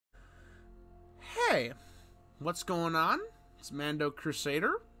Hey, what's going on? It's Mando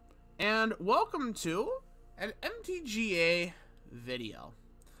Crusader, and welcome to an MTGA video.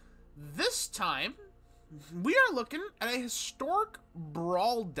 This time, we are looking at a historic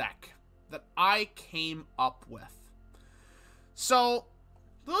brawl deck that I came up with. So,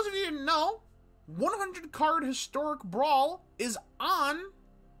 for those of you who didn't know, 100 card historic brawl is on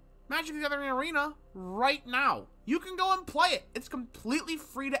Magic the Gathering Arena right now. You can go and play it. It's completely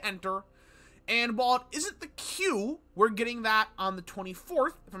free to enter. And while it isn't the queue, we're getting that on the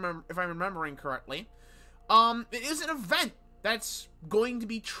 24th, if I'm remembering correctly. It is an event that's going to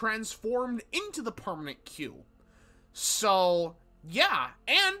be transformed into the permanent queue. So, yeah.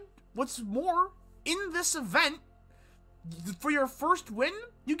 And what's more, in this event, for your first win,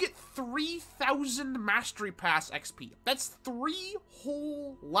 you get 3,000 Mastery Pass XP. That's 3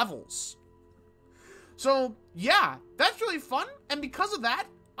 whole levels. So, yeah, that's really fun. And because of that,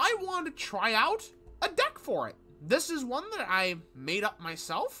 I wanted to try out a deck for it. This is one that I made up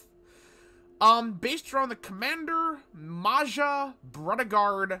myself, based around the Commander Maja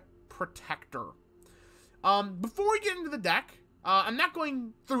Bredegard Protector. Before we get into the deck, I'm not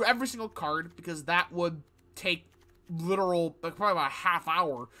going through every single card because that would take probably about a half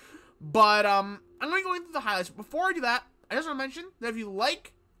hour. But I'm going to be going through the highlights. Before I do that, I just want to mention that if you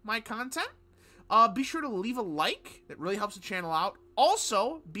like my content, be sure to leave a like. That really helps the channel out.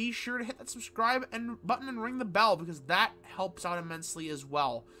 Also, be sure to hit that subscribe button and ring the bell because that helps out immensely as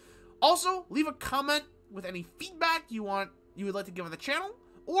well. Also, leave a comment with any feedback you would like to give on the channel,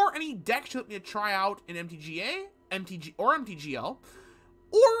 or any decks you want me to try out in MTGA, or MTGL,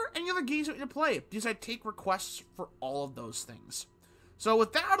 or any other games you want me to play, because I take requests for all of those things. So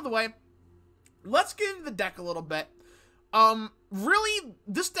with that out of the way, let's get into the deck a little bit. Really,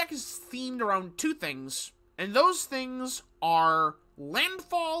 this deck is themed around 2 things, and those things are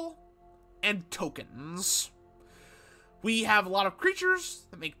landfall and tokens. We have a lot of creatures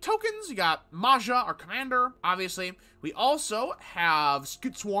that make tokens. You got Maja, our commander, obviously. We also have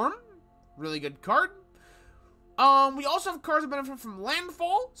Scoot Swarm, really good card. We also have cards that benefit from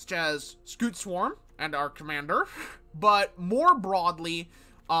landfall, such as Scoot Swarm and our commander. But more broadly,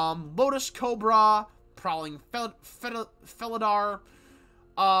 Lotus Cobra, Prowling Felidar,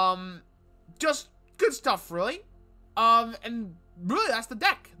 just good stuff, really. And really, that's the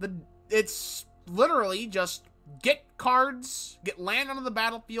deck. It's literally just get cards, get land onto the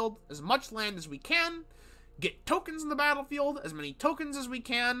battlefield, as much land as we can, get tokens in the battlefield, as many tokens as we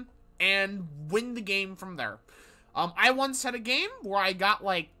can, and win the game from there. I once had a game where I got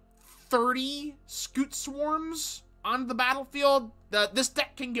like 30 Scoot Swarms on the battlefield. This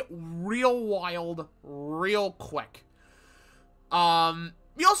deck can get real wild real quick.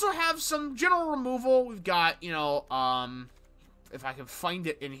 We also have some general removal. We've got, if I can find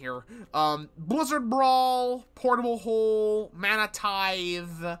it in here, Blizzard Brawl, Portable Hole, Mana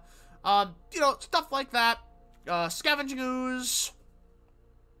Tithe, stuff like that. Scavenging Ooze.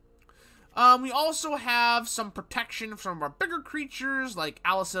 We also have some protection from our bigger creatures, like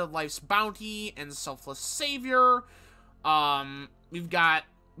Alice of Life's Bounty and Selfless Savior. We've got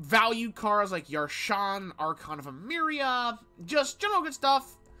value cards like Yarshan, Archon of Emiria, just general good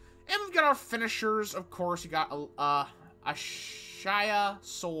stuff. And we've got our finishers, of course. You got Ashaya,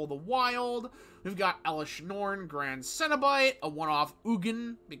 Soul of the Wild. We've got Elish Norn, Grand Cenobite, a one-off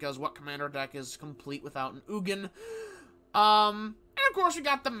Ugin, because what commander deck is complete without an Ugin? And of course we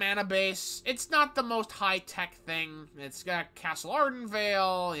got the mana base. It's not the most high-tech thing. It's got Castle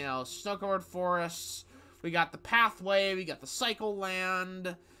Ardenvale, Snow-Covered Forests. We got the Pathway, we got the Cycle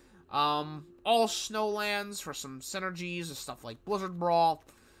Land, all snow lands for some synergies and stuff like Blizzard Brawl.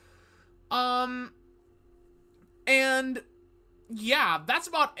 And yeah, that's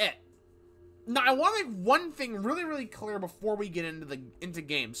about it. Now, I want to make one thing really, really clear before we get into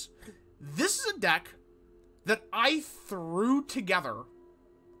games. This is a deck that I threw together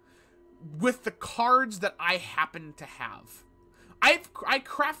with the cards that I happen to have. I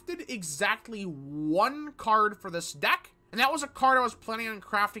crafted exactly 1 card for this deck, and that was a card I was planning on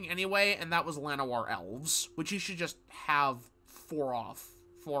crafting anyway, and that was Llanowar Elves, which you should just have 4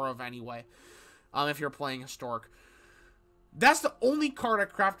 of anyway, if you're playing Historic. That's the only card I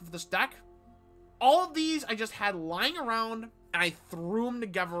crafted for this deck. All of these I just had lying around, and I threw them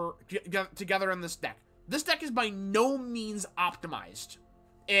together in this deck. This deck is by no means optimized.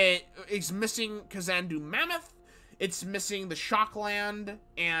 It is missing Kazandu Mammoth. It's missing the Shock Land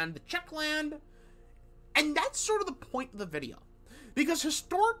and the Check Land. And that's sort of the point of the video. Because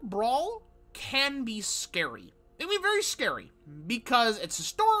Historic Brawl can be scary. It can be very scary. Because it's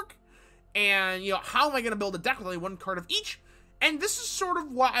historic. And, how am I going to build a deck with only 1 card of each? And this is sort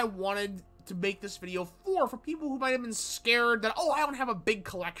of what I wanted to make this video for people who might have been scared that, oh, I don't have a big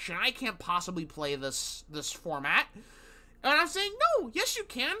collection, I can't possibly play this format. And I'm saying, no, yes you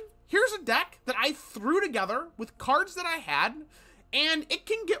can. Here's a deck that I threw together with cards that I had, and it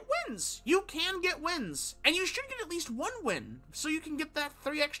can get wins. You can get wins. And you should get at least one win, so you can get that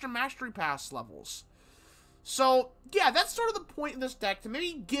 3 extra Mastery Pass levels. So, yeah, that's sort of the point of this deck, to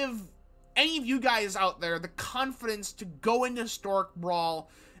maybe give any of you guys out there the confidence to go into Historic Brawl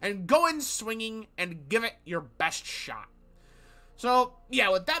and go in swinging and give it your best shot. So, yeah,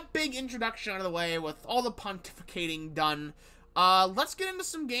 with that big introduction out of the way, with all the pontificating done, let's get into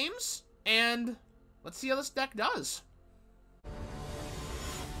some games, and let's see how this deck does.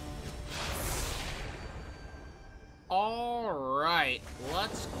 Alright,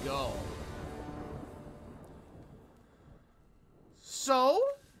 let's go. So,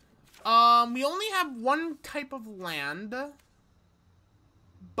 we only have one type of land,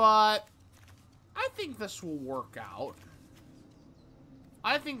 but I think this will work out.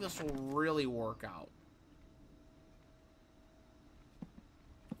 I think this will really work out.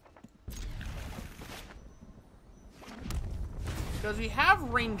 Because we have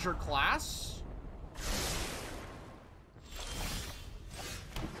Ranger class.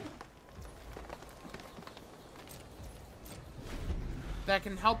 That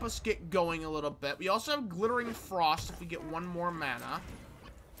can help us get going a little bit. We also have Glittering Frost if we get one more mana.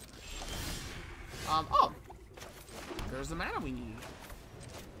 Oh. There's the mana we need.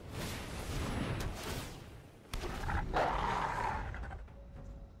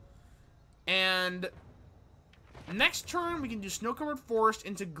 And next turn, we can do Snow-Covered Forest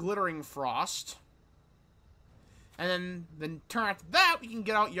into Glittering Frost. And then turn after that, we can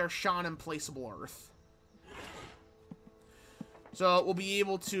get out Yarshan and Placeable Earth. So we'll be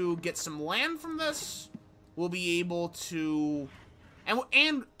able to get some land from this. We'll be able to,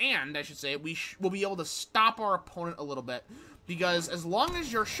 and I should say, we'll be able to stop our opponent a little bit, because as long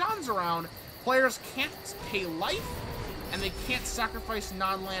as Yarshan's around, players can't pay life, and they can't sacrifice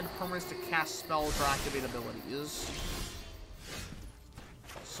non-land permanents to cast spells or activate abilities.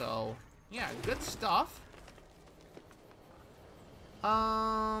 So yeah, good stuff.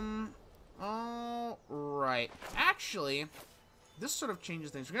 All right, actually, this sort of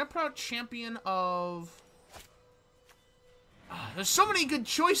changes things. We're gonna put out Champion of... there's so many good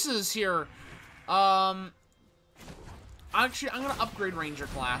choices here. Actually, I'm gonna upgrade Ranger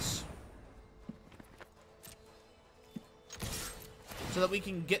class, so that we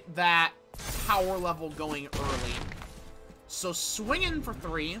can get that power level going early. So swinging for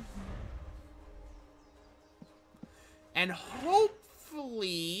 3. And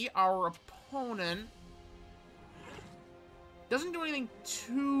hopefully our opponent doesn't do anything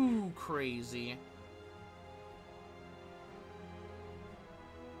too crazy.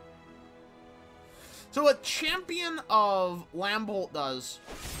 So what Champion of Lambholt does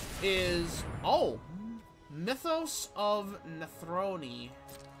is... oh! Mythos of Nethroni.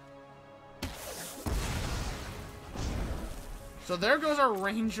 So there goes our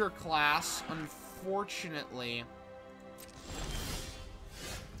Ranger class, unfortunately.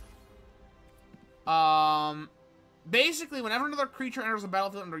 Basically, whenever another creature enters the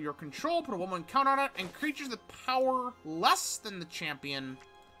battlefield under your control, put a 1/1 count on it, and creatures that power less than the champion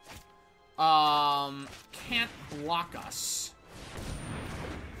can't block us.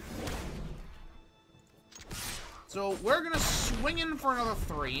 So we're gonna swing in for another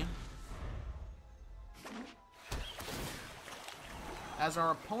 3. As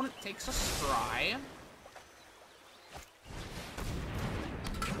our opponent takes a scry.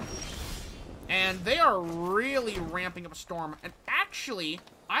 And they are really ramping up a storm. And actually,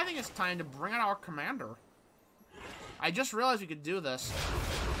 I think it's time to bring out our commander. I just realized we could do this.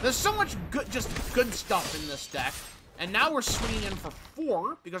 There's so much good, just good stuff in this deck. And now we're swinging in for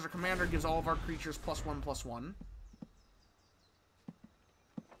 4, because our commander gives all of our creatures +1/+1.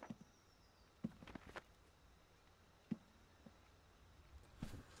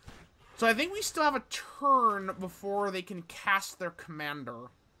 So I think we still have a turn before they can cast their commander.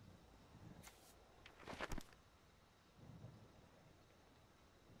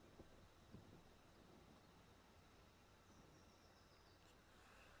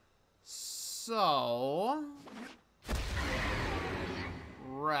 So,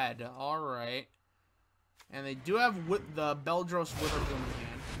 red, alright. And they do have the Beldros Witherbloom in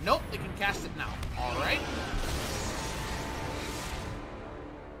hand. Nope, they can cast it now. Alright.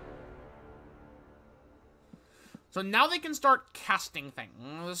 So now they can start casting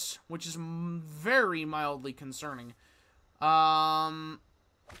things, which is very mildly concerning. And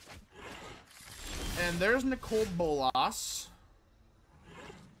there's Nicole Bolas.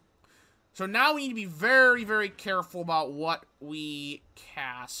 So now we need to be very, very careful about what we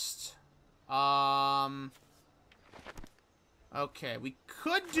cast. Okay, we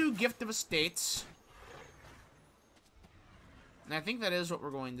could do Gift of Estates. And I think that is what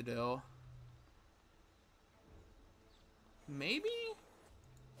we're going to do. Maybe?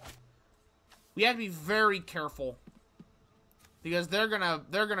 We have to be very careful. Because they're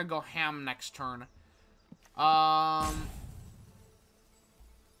gonna go ham next turn. I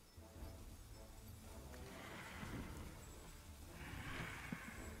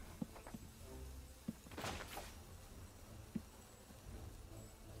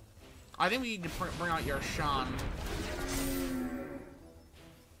think we need to bring out Yarshan.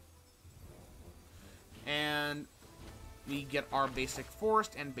 And we get our basic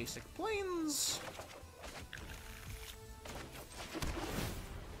forest and basic plains.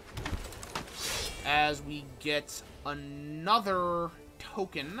 As we get another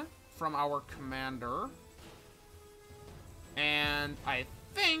token from our commander. And I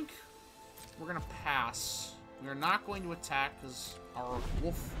think we're going to pass. We're not going to attack because our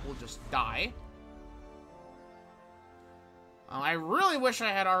wolf will just die. I really wish I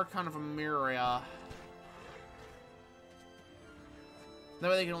had Archon of Emeria. That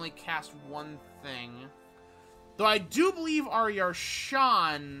way they can only cast one thing. Though I do believe our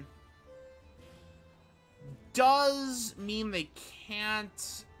Yarshan does mean they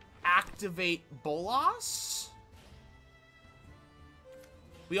can't activate Bolas.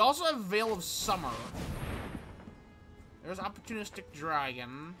 We also have Veil of Summer. There's Opportunistic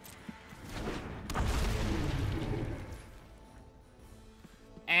Dragon.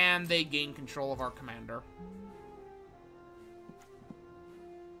 And they gain control of our commander.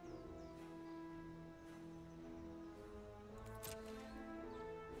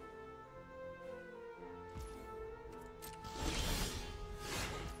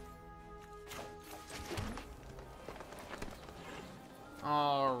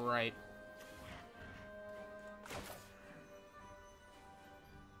 All right.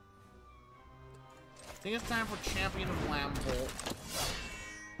 I think it's time for Champion of Lambbolt.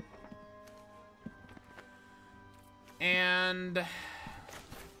 And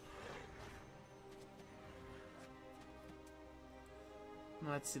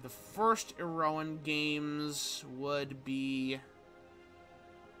let's see, the first Iroan games would be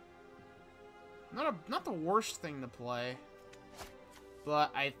not the worst thing to play.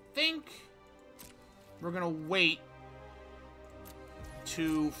 But I think we're gonna wait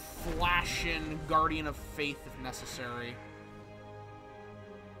to flash in Guardian of Faith if necessary.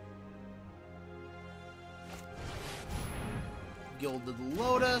 Gilded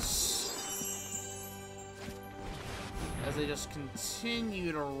Lotus. As they just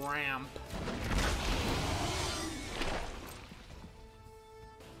continue to ramp.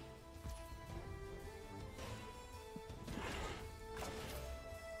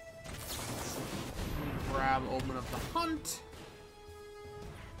 Grab Omen of the Hunt.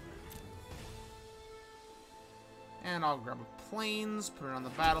 And I'll grab a Plains, put it on the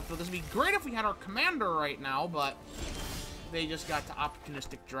battlefield. This would be great if we had our commander right now, but they just got to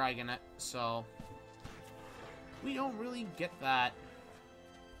Opportunistic Dragon it, so we don't really get that.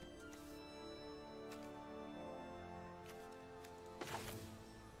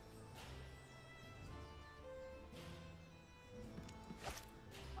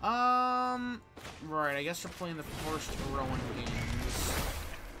 Right, I guess we're playing the first Iroan games.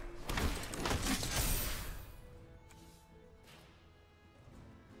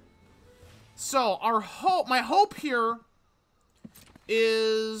 So, my hope here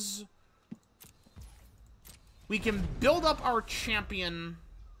is we can build up our champion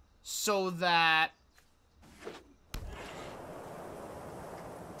so that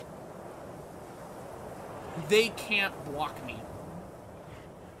they can't block me.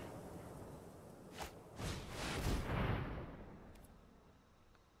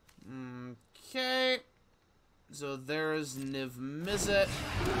 Okay, so there's Niv Mizzet.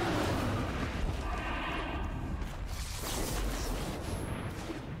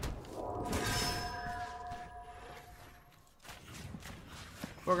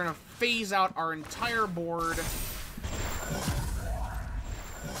 We're gonna phase out our entire board.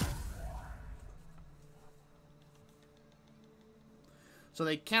 So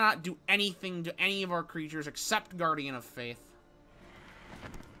they cannot do anything to any of our creatures except Guardian of Faith.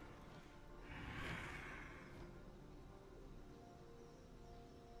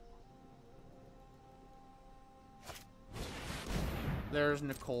 There's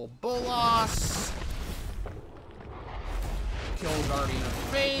Nicole Bolas. Kill Guardian of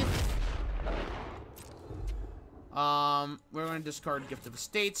Faith. We're going to discard Gift of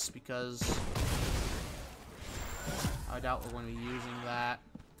Estates because I doubt we're going to be using that.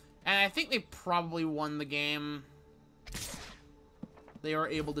 And I think they probably won the game. They were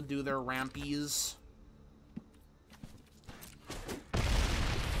able to do their rampies.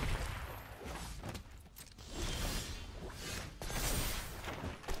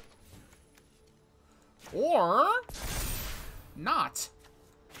 Or not.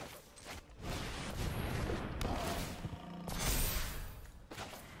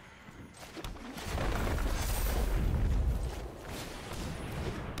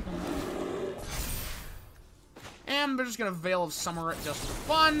 And they're just gonna Veil of Summer it just for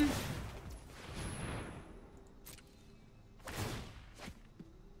fun.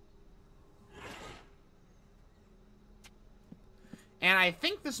 And I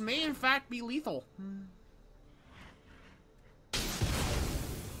think this may in fact be lethal.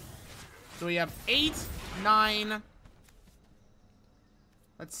 So we have 8, 9.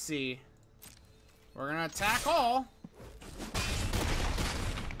 Let's see. We're gonna attack all.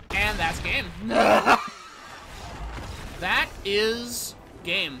 And that's game. That is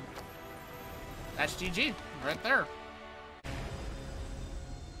game. That's GG right there.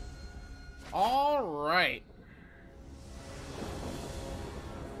 All right.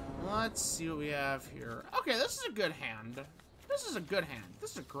 Let's see what we have here. Okay, this is a good hand. This is a good hand.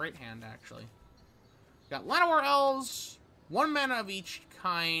 This is a great hand, actually. Got Llanowar Elves, 1 mana of each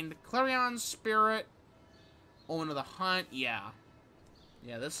kind, Clarion Spirit, Omen of the Hunt. Yeah.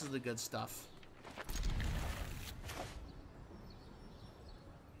 Yeah, this is the good stuff.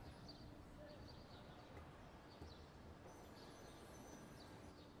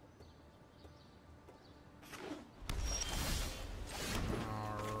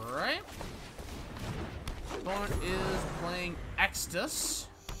 Alright. Opponent is playing Extus.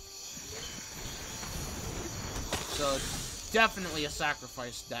 So, definitely a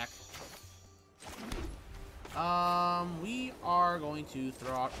sacrifice deck. We are going to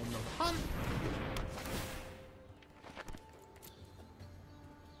throw out Omen of the Hunt.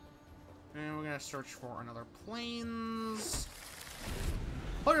 And we're going to search for another Plains.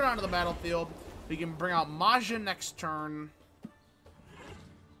 Put it onto the battlefield. We can bring out Maja next turn.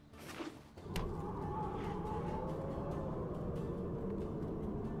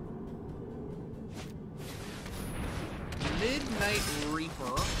 Midnight Reaper.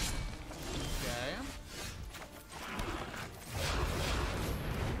 Okay.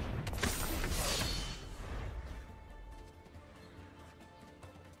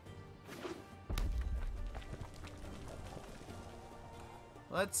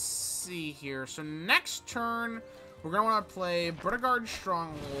 Let's see here. So next turn, we're going to want to play Brigard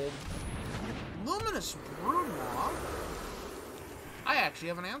Stronghold, Luminous Broodmaw. I actually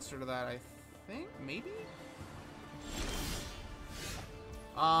have an answer to that, I think. Maybe?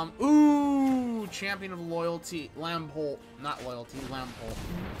 Ooh, Champion of Loyalty, Lampholt, not Loyalty, Lampholt.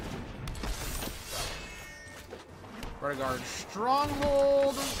 Brigard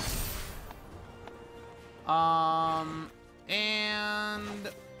Stronghold. And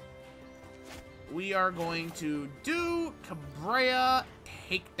we are going to do Cabrera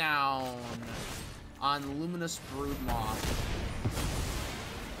Takedown on Luminous Broodmaw.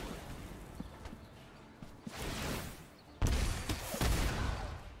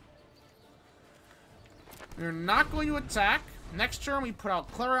 We're not going to attack. Next turn, we put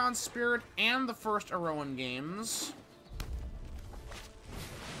out Clarion Spirit and the first Arowan Games.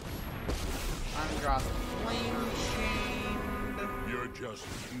 Androth Flame Chained. You're just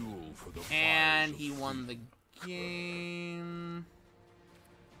fuel for the fires. And he won the game.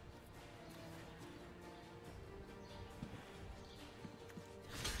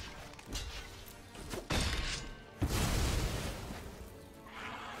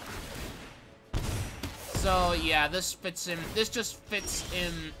 So, yeah, this fits in. This just fits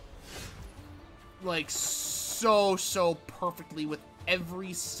in, like, so perfectly with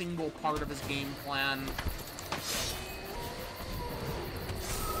every single part of his game plan.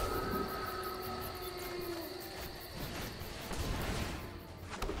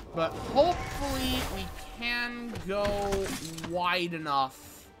 But hopefully we can go wide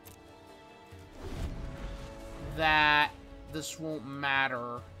enough that this won't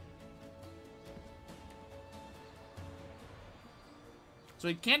matter. So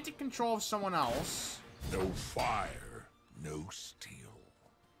he can't take control of someone else. No fire, no steel.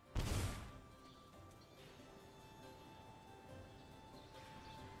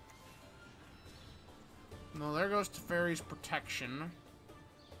 No, there goes Teferi's protection.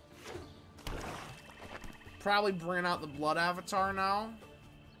 Probably bringing out the Blood Avatar now.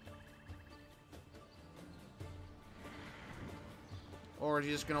 Or is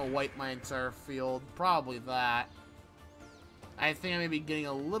he just gonna wipe my entire field? Probably that. I think I may be getting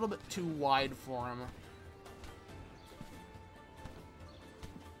a little bit too wide for him.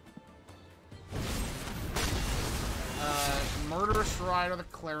 Murderous Rider, the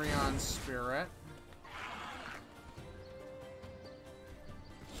Clarion Spirit.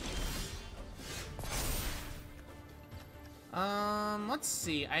 Let's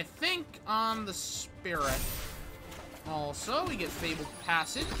see. I think on the Spirit, also, we get Fabled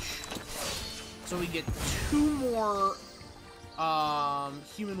Passage. So we get 2 more,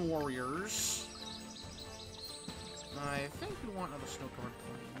 Human Warriors. I think we want another Snow-Covered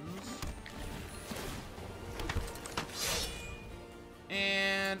Plains.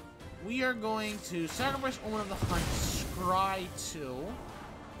 And we are going to sacrifice Omen of the Hunt, Scry 2.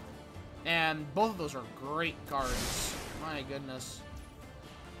 And both of those are great cards. My goodness.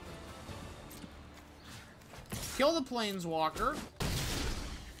 Kill the Planeswalker.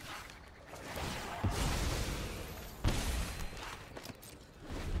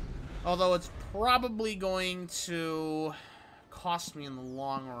 Although it's probably going to cost me in the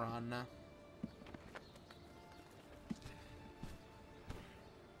long run.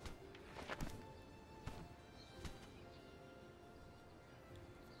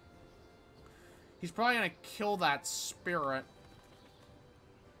 He's probably gonna kill that spirit.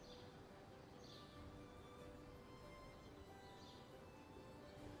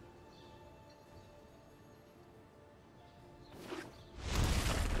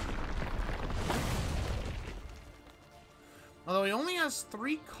 Although he only has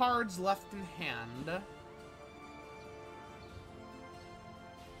 3 cards left in hand.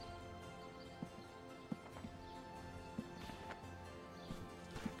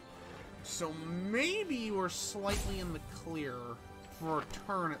 So maybe we're slightly in the clear for a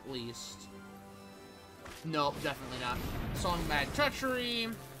turn at least. Nope, definitely not. Song Mad Treachery.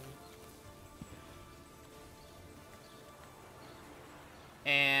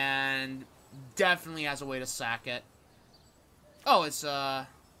 And definitely has a way to sack it. Oh, it's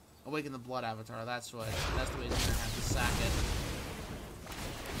Awaken the Blood Avatar. That's the way he's gonna have to sack it.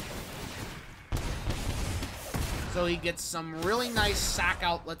 So he gets some really nice sack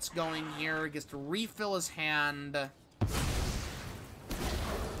outlets going here. He gets to refill his hand. And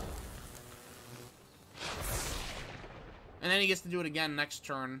then he gets to do it again next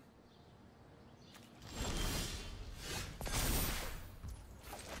turn.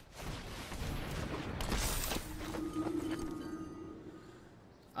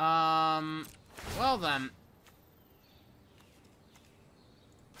 Well then.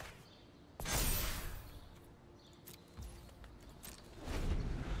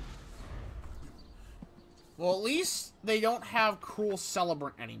 Well, at least they don't have Cruel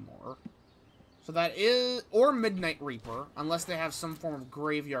Celebrant anymore. So that is... Or Midnight Reaper, unless they have some form of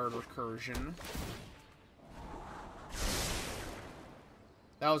graveyard recursion.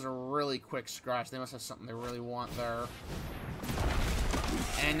 That was a really quick scratch. They must have something they really want there.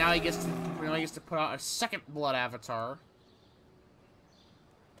 And now he gets to put out a second Blood Avatar.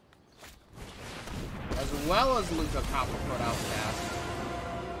 As well as Luca Copperfoot Outcast.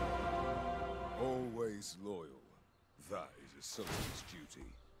 Always loyal. That is a soldier's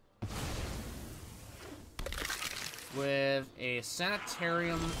duty. With a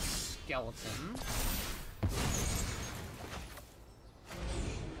Sanitarium Skeleton.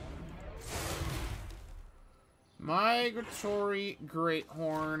 Migratory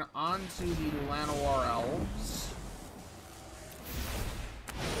Greathorn onto the Llanowar Elves.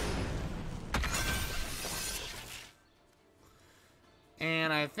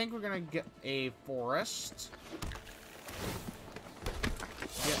 And I think we're gonna get a forest.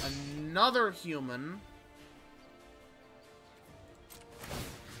 Get another human.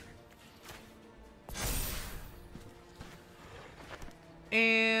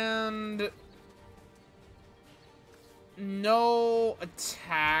 And no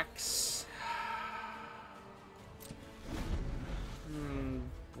attacks.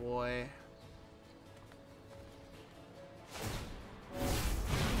 Boy.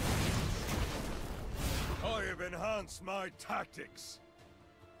 I have enhanced my tactics.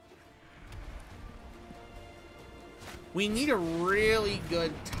 We need a really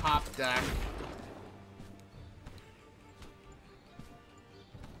good top deck.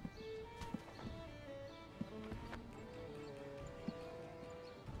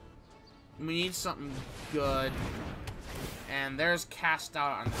 We need something good. And there's Cast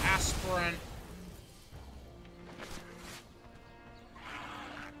Out on Aspirant.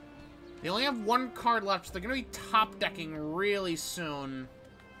 They only have 1 card left, so they're going to be top decking really soon.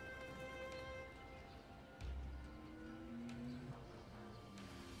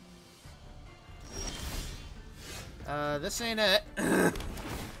 This ain't it.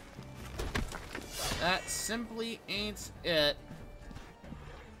 That simply ain't it.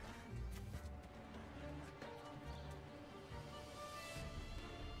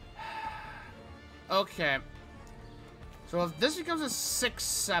 Okay. So if this becomes a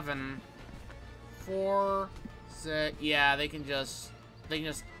 6-7, 4, 6, yeah, they can just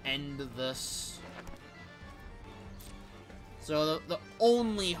end this. So the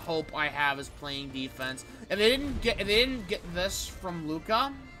only hope I have is playing defense. If they didn't get this from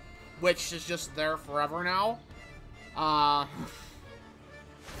Luca, which is just there forever now.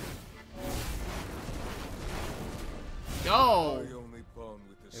 Go.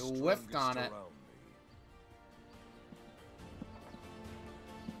 They whiffed on it.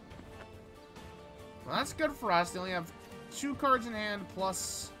 Well, that's good for us. They only have 2 cards in hand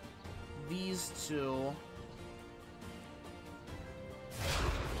plus these 2.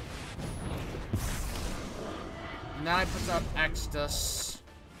 Now I put out Extus.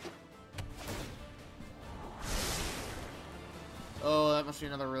 Oh, that must be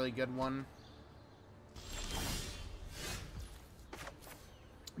another really good one.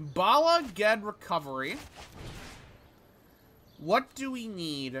 Bala Ged Recovery. What do we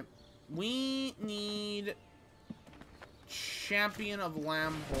need? We need Champion of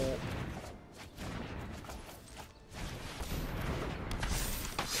Lambholt.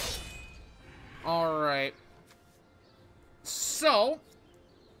 Alright. So,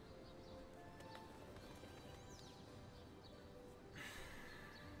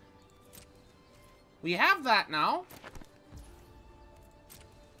 we have that now.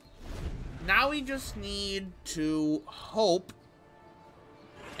 Now we just need to hope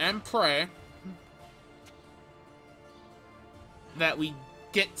and pray that we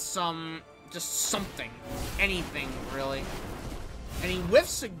get some, just something, anything, really. And he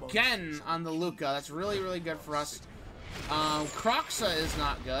whiffs again on the Luca. That's really, really good for us. Croxa is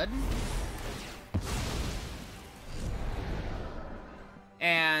not good.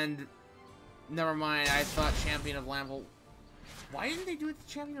 And, never mind, I thought Champion of Lambholt. Why didn't they do it to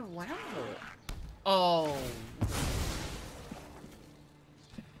Champion of Lambholt? Oh.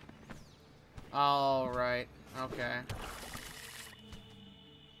 Oh, right. Okay.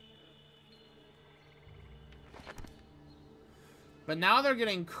 But now they're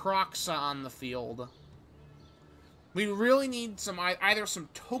getting Croxa on the field. We really need some either some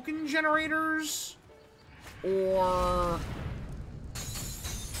token generators or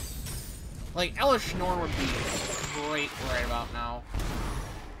like Elishnorn would be great right about now.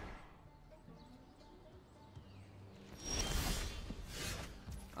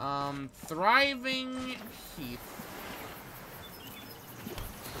 Thriving Heath.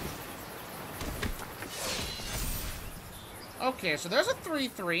 Okay, so there's a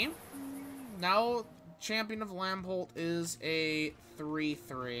 3-3. Now Champion of Lambholt is a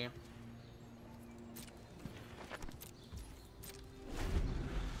 3-3.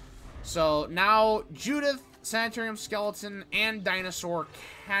 So now Judith, Sanitarium Skeleton, and Dinosaur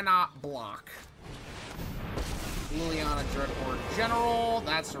cannot block. Liliana Dreadhorde General.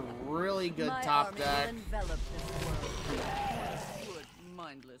 That's a really good top deck. Good,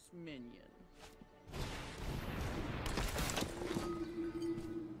 mindless minion.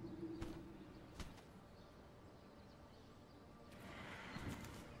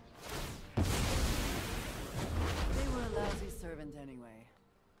 They were a lousy servant anyway.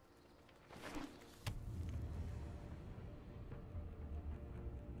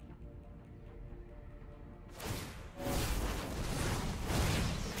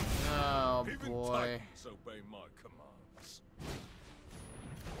 Oh boy. Obey my commands.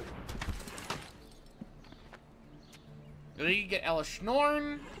 You can get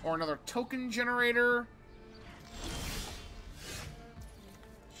Elishnorn or another token generator.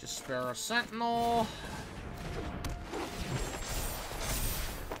 Just spare a Sentinel.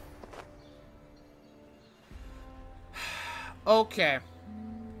 Okay.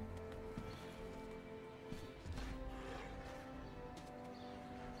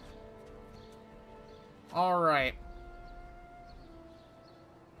 All right.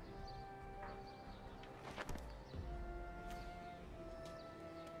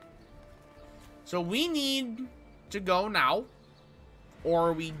 So we need to go now,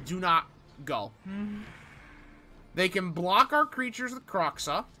 or we do not go. They can block our creatures with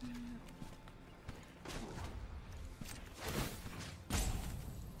Croxa.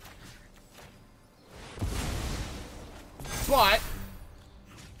 But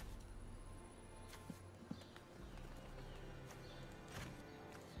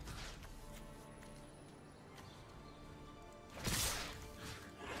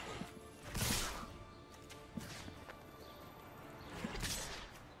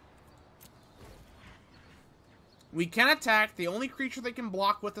We can attack. The only creature they can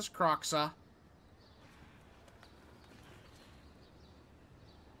block with is Kroxa.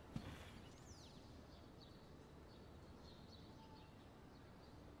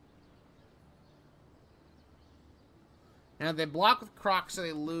 And if they block with Kroxa,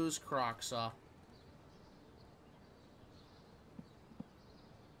 they lose Kroxa.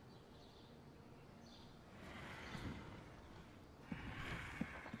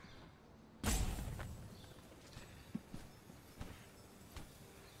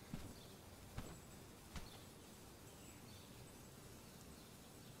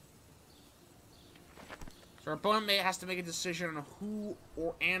 So our opponent has to make a decision on who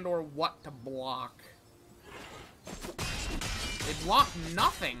or what to block. They block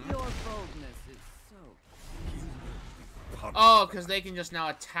nothing. Your boldness is so... Oh, because they can just now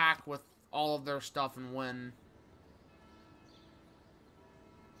attack with all of their stuff and win.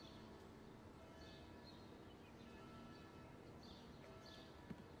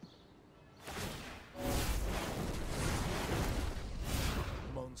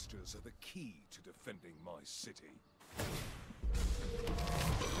 Monsters are the key to defending my city.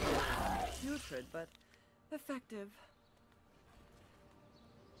 putrid, but effective.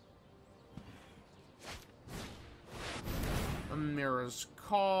 A Mirror's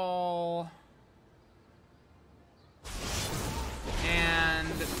Call. And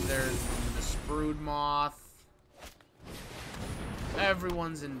there's the Brood Moth.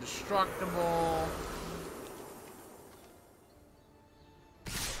 Everyone's indestructible.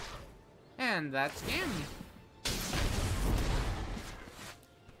 And that's game.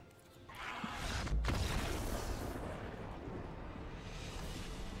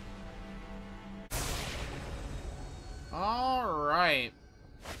 All right.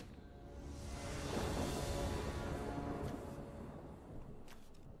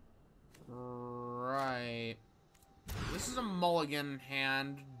 Right. This is a mulligan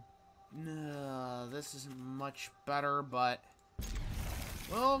hand. No, this isn't much better, but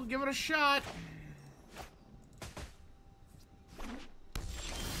we'll give it a shot.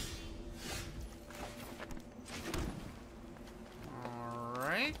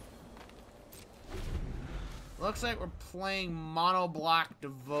 Alright. Looks like we're playing Mono Black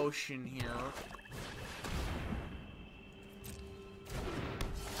Devotion here.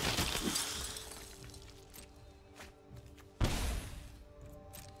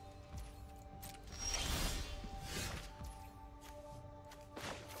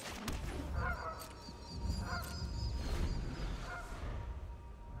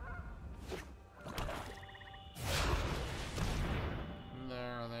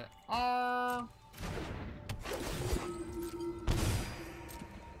 There they are.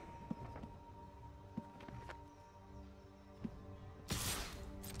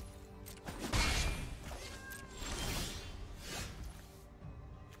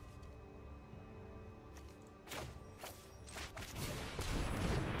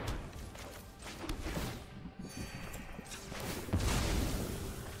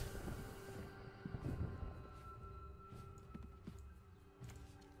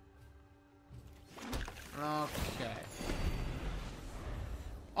 Okay.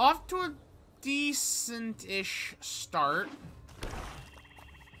 Off to a decent-ish start.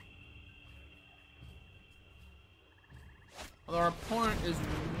 Although our opponent is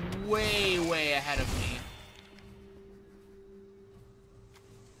way, way ahead of me.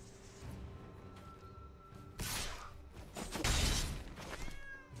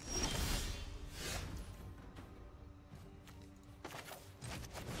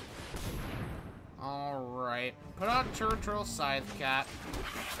 Alright. Put out Turtle Scythe Cat.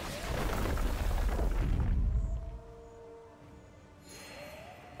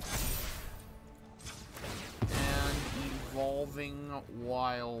 And Evolving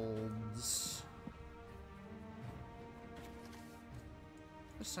Wilds.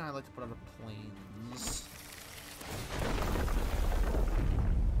 This time I'd like to put out a Plains.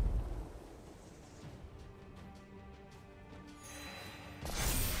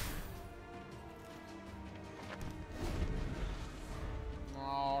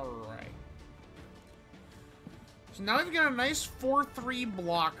 So now we've got a nice 4/3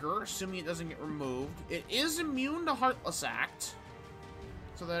 blocker, assuming it doesn't get removed. It is immune to Heartless Act,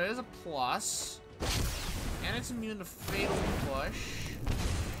 so that is a plus. And it's immune to Fatal Push.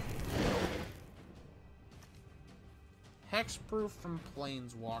 Hexproof from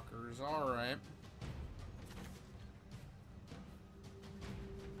Planeswalkers, alright.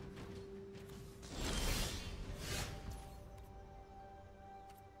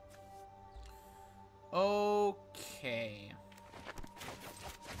 Okay.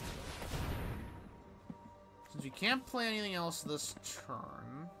 Because you can't play anything else this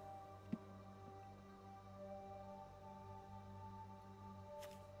turn.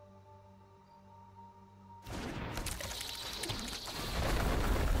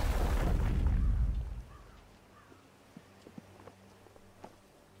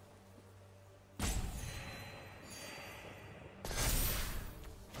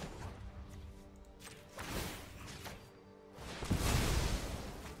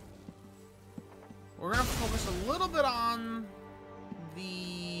 We're gonna focus a little bit on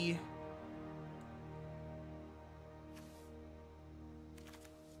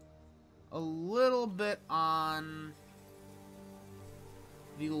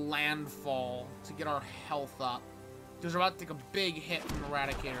the landfall to get our health up. Because we're about to take a big hit from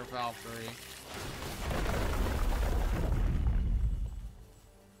Eradicator Valkyrie.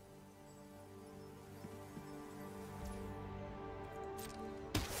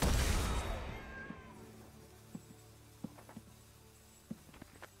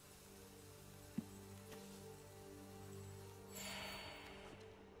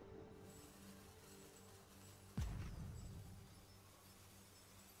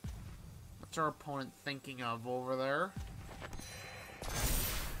 What's our opponent thinking of over there?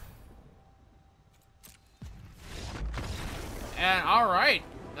 And alright,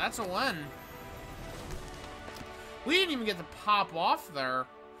 that's a win. We didn't even get to pop off there.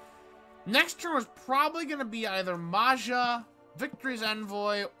 Next turn was probably going to be either Maja, Victory's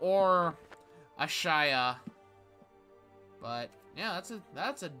Envoy, or Ashaya. But yeah,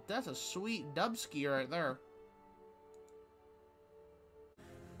 that's a sweet dubski right there.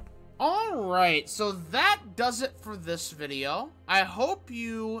 Alright, so that does it for this video. I hope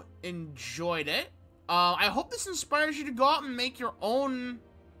you enjoyed it. I hope this inspires you to go out and make your own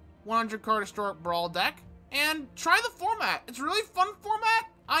 100 card Historic Brawl deck. And try the format. It's a really fun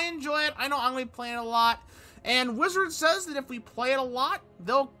format. I enjoy it. I know I'm going to be playing it a lot. And Wizard says that if we play it a lot,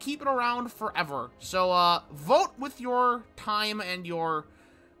 they'll keep it around forever. So, vote with your time and your...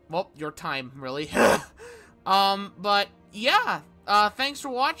 well, your time, really. But, yeah. Thanks for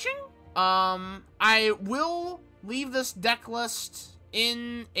watching. I will leave this deck list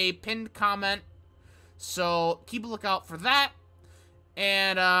in a pinned comment, so keep a lookout for that.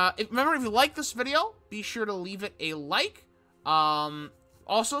 And, remember, if you like this video, be sure to leave it a like.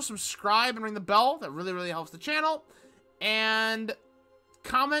 Also, subscribe and ring the bell. That really, really helps the channel. And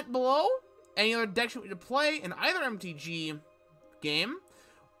comment below any other decks you want me to play in either MTG game,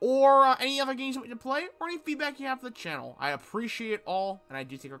 or any other games you want me to play, or any feedback you have for the channel. I appreciate it all, and I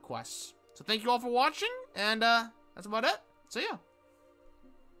do take requests. So thank you all for watching, and that's about it. See ya.